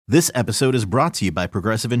This episode is brought to you by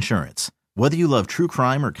Progressive Insurance. Whether you love true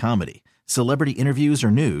crime or comedy, celebrity interviews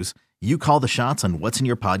or news, you call the shots on what's in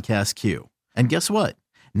your podcast queue. And guess what?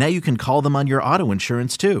 Now you can call them on your auto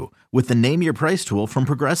insurance too with the Name Your Price tool from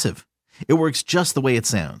Progressive. It works just the way it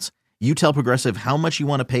sounds. You tell Progressive how much you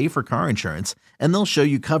want to pay for car insurance, and they'll show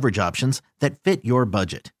you coverage options that fit your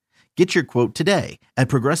budget. Get your quote today at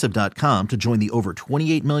Progressive.com to join the over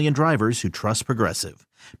 28 million drivers who trust Progressive.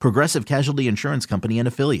 Progressive Casualty Insurance Company and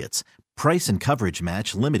Affiliates. Price and coverage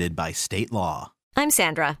match limited by state law. I'm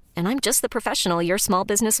Sandra, and I'm just the professional your small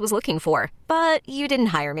business was looking for. But you didn't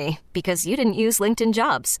hire me because you didn't use LinkedIn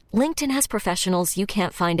Jobs. LinkedIn has professionals you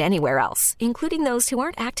can't find anywhere else, including those who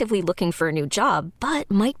aren't actively looking for a new job, but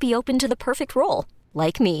might be open to the perfect role,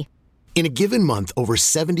 like me. In a given month, over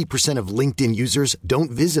 70% of LinkedIn users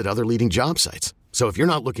don't visit other leading job sites. So if you're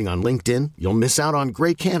not looking on LinkedIn, you'll miss out on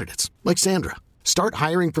great candidates like Sandra. Start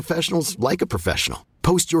hiring professionals like a professional.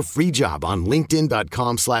 Post your free job on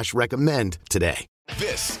linkedin.com/recommend today.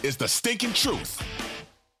 This is the Stinkin' Truth.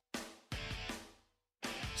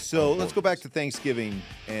 So let's go back to Thanksgiving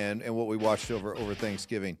and what we watched over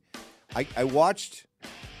Thanksgiving. I watched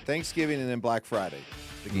Thanksgiving and then Black Friday,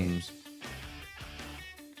 the games.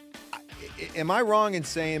 Am I wrong in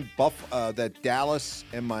saying that Dallas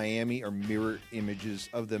and Miami are mirror images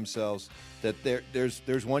of themselves? That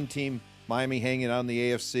there's one team, Miami, hanging out in the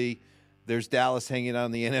AFC, there's Dallas hanging out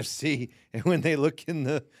in the NFC, and when they look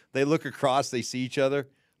across, they see each other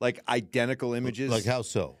like identical images. Like how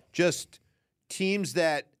so? Just teams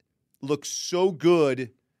that look so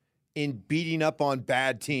good in beating up on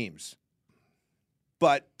bad teams.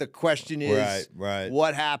 But the question is, right.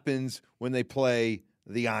 What happens when they play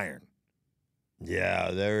the Iron? Yeah,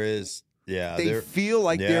 there is. Yeah, they feel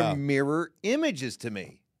like they're mirror images to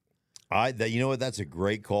me. You know what? That's a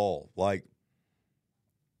great call. Like,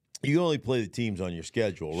 you can only play the teams on your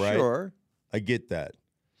schedule, right? Sure, I get that.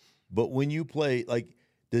 But when you play, like,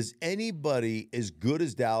 does anybody as good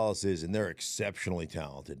as Dallas is, and they're exceptionally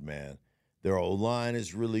talented, man. Their O-line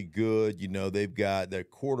is really good. You know, they've got their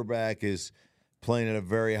quarterback is playing at a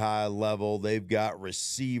very high level. They've got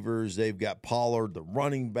receivers. They've got Pollard, the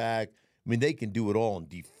running back. I mean, they can do it all. And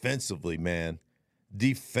defensively, man,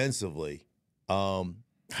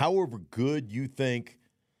 however good you think,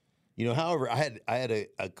 you know, however, I had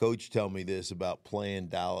a coach tell me this about playing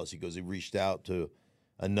Dallas. He goes, he reached out to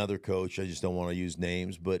another coach. I just don't want to use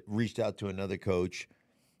names, but reached out to another coach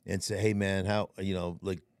and said, hey, man, how, you know,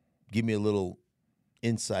 like, give me a little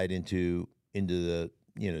insight into the,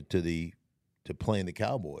 you know, to playing the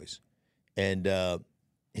Cowboys. And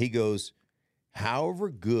he goes, however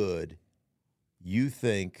good you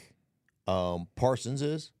think Parsons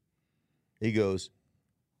is, he goes,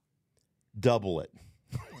 double it.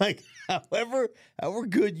 Like, however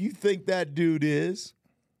good you think that dude is,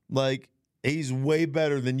 like, he's way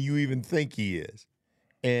better than you even think he is.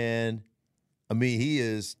 And, I mean, he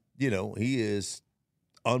is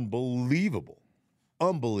unbelievable.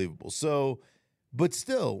 Unbelievable. So, but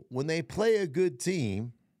still, when they play a good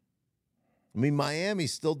team, I mean, Miami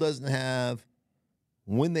still doesn't have,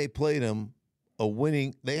 when they played them,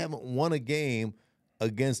 they haven't won a game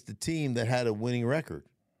against the team that had a winning record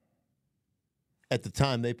at the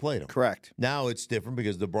time they played them. Correct. Now it's different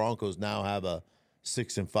because the Broncos now have a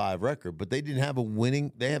 6-5 record, but they didn't have a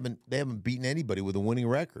winning. They haven't beaten anybody with a winning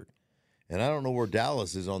record, and I don't know where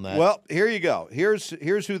Dallas is on that. Well, here you go. Here's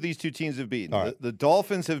who these two teams have beaten. All right. The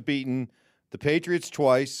Dolphins have beaten the Patriots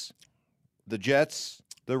twice, the Jets,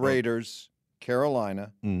 the Raiders,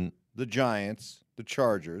 Carolina, the Giants, the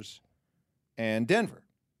Chargers, and Denver.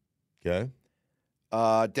 Okay.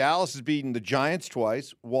 Dallas has beaten the Giants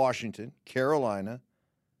twice, Washington, Carolina,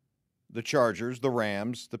 the Chargers, the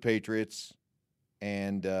Rams, the Patriots,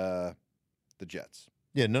 and the Jets.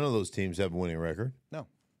 Yeah, none of those teams have a winning record. No.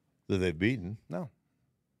 That they've beaten. No.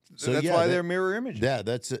 So that's why they're mirror images. Yeah,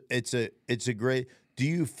 it's a great. Do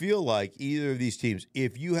you feel like either of these teams,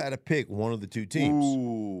 if you had to pick one of the two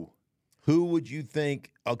teams, who would you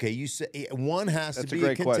think? Okay, you say one has to be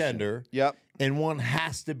a contender. Question. Yep. And one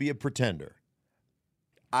has to be a pretender.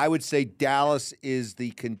 I would say Dallas is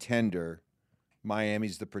the contender,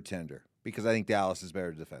 Miami's the pretender, because I think Dallas is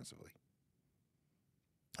better defensively.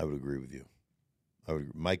 I would agree with you.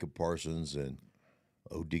 Micah Parsons and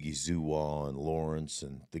Odighizuwa and Lawrence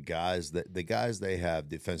and the guys they have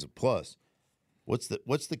defensive. Plus, what's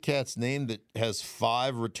the cat's name that has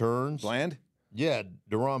 5 returns? Bland? Yeah,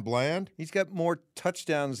 Deron Bland. He's got more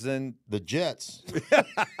touchdowns than the Jets.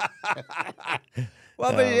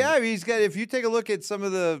 Well, but yeah, he's got. If you take a look at some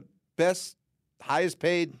of the best, highest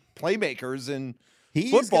paid playmakers in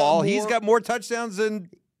football, he's got more touchdowns than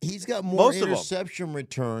He's got more Most of them. interception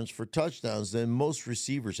returns for touchdowns than most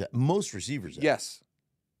receivers have. Most receivers have.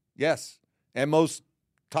 Yes. And most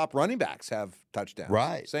top running backs have touchdowns.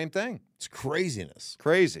 Right. Same thing. It's craziness.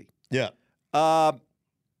 Crazy. Yeah.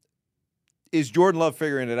 Is Jordan Love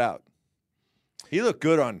figuring it out? He looked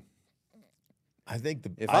good on.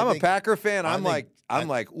 If I'm a Packer fan, I'm like,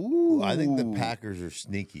 ooh. I think the Packers are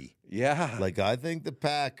sneaky. Yeah. Like, I think the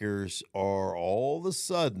Packers are all of a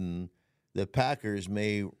sudden, the Packers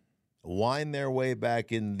may wind their way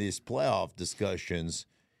back in these playoff discussions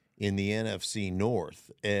in the NFC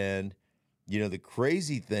North. And, the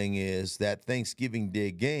crazy thing is that Thanksgiving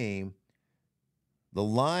Day game, the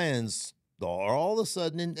Lions are all of a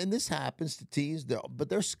sudden, and this happens to teams, but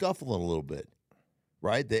they're scuffling a little bit,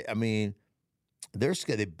 right? They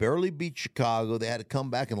barely beat Chicago. They had to come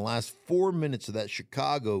back in the last 4 minutes of that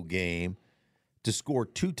Chicago game to score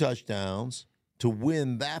 2 touchdowns to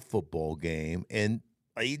win that football game. And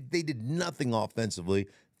they did nothing offensively.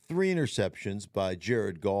 3 interceptions by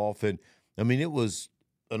Jared Goff. And, it was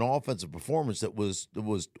an offensive performance that was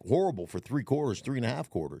horrible for 3.5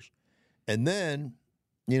 quarters. And then,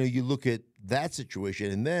 you look at that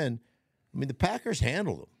situation. And then, the Packers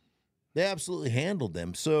handled them. They absolutely handled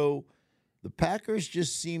them. So the Packers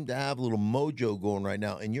just seem to have a little mojo going right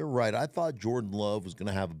now. And you're right. I thought Jordan Love was going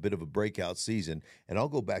to have a bit of a breakout season. And I'll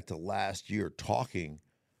go back to last year talking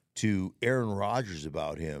to Aaron Rodgers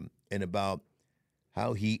about him and about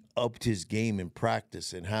how he upped his game in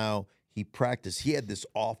practice and how he practiced. He had this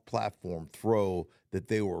off-platform throw that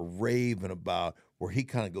they were raving about where he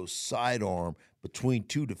kind of goes sidearm between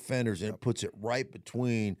 2 defenders and it puts it right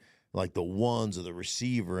between like the ones of the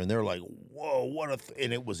receiver, and they're like, whoa,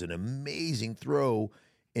 and it was an amazing throw,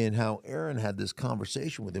 and how Aaron had this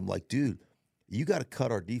conversation with him, like, dude, you got to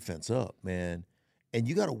cut our defense up, man, and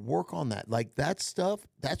you got to work on that. Like, that stuff,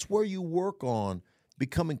 that's where you work on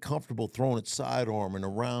becoming comfortable throwing it sidearm and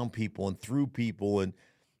around people and through people, and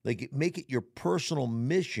like make it your personal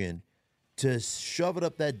mission to shove it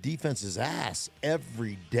up that defense's ass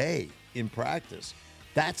every day in practice.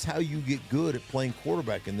 That's how you get good at playing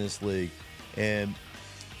quarterback in this league. And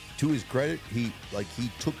to his credit, he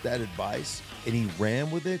took that advice and he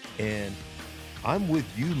ran with it. And I'm with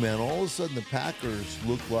you, man. All of a sudden, the Packers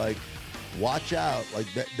look like, watch out. Like,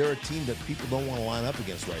 they're a team that people don't want to line up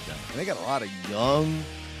against right now. And they got a lot of young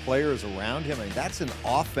players around him. That's an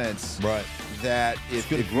offense that if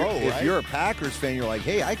you're a Packers fan, you're like,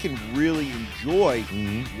 hey, I can really enjoy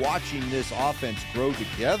watching this offense grow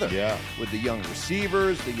together with the young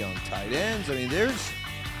receivers, the young tight ends.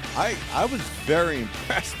 I was very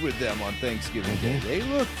impressed with them on Thanksgiving Day. They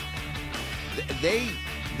looked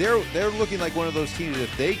they're looking like one of those teams that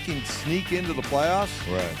if they can sneak into the playoffs,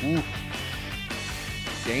 ooh,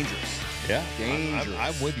 dangerous. Yeah. Dangerous.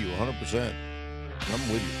 I'm with you 100%.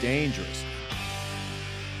 I'm with you. Dangerous.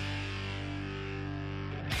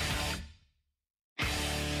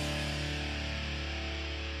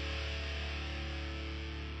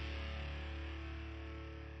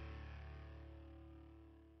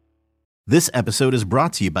 This episode is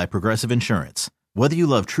brought to you by Progressive Insurance. Whether you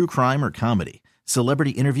love true crime or comedy,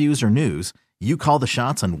 celebrity interviews or news, you call the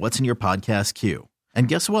shots on what's in your podcast queue. And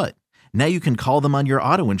guess what? Now you can call them on your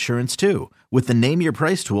auto insurance too with the Name Your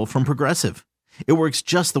Price tool from Progressive. It works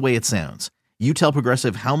just the way it sounds. You tell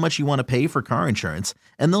Progressive how much you want to pay for car insurance,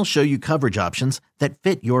 and they'll show you coverage options that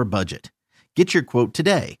fit your budget. Get your quote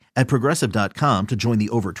today at Progressive.com to join the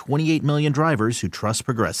over 28 million drivers who trust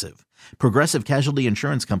Progressive. Progressive Casualty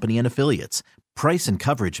Insurance Company and Affiliates. Price and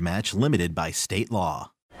coverage match limited by state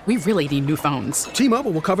law. We really need new phones.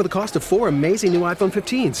 T-Mobile will cover the cost of 4 amazing new iPhone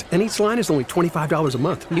 15s, and each line is only $25 a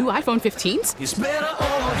month. New iPhone 15s? It's better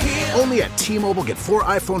over here. Only at T-Mobile, get 4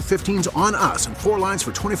 iPhone 15s on us and 4 lines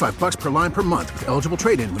for $25 per line per month with eligible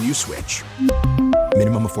trade-in when you switch.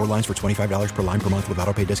 Minimum of 4 lines for $25 per line per month with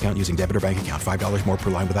autopay discount using debit or bank account. $5 more per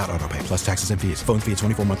line without autopay, plus taxes and fees. Phone fee at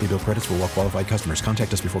 24 monthly bill credits for well-qualified customers.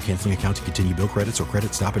 Contact us before canceling account to continue bill credits or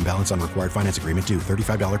credit stop and balance on required finance agreement due.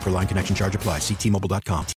 $35 per line connection charge applies. See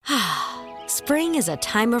T-Mobile.com. Spring is a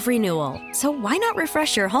time of renewal, so why not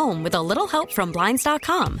refresh your home with a little help from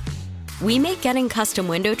Blinds.com? We make getting custom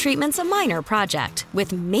window treatments a minor project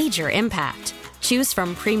with major impact. Choose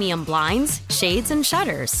from premium blinds, shades, and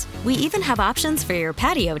shutters. We even have options for your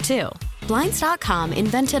patio, too. Blinds.com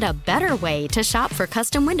invented a better way to shop for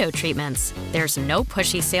custom window treatments. There's no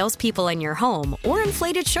pushy salespeople in your home or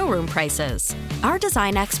inflated showroom prices. Our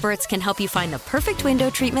design experts can help you find the perfect window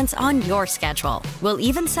treatments on your schedule. We'll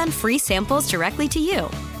even send free samples directly to you.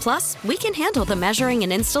 Plus, we can handle the measuring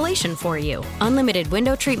and installation for you. Unlimited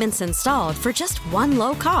window treatments installed for just one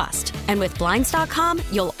low cost. And with Blinds.com,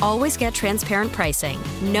 you'll always get transparent pricing.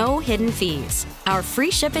 No hidden fees. Our free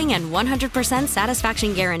shipping and 100%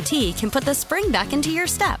 satisfaction guarantee can put the spring back into your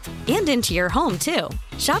step and into your home, too.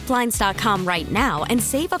 Shop Blinds.com right now and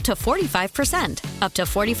save up to 45%. Up to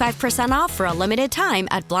 45% off for a limited time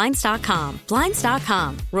at Blinds.com.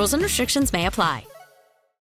 Blinds.com. Rules and restrictions may apply.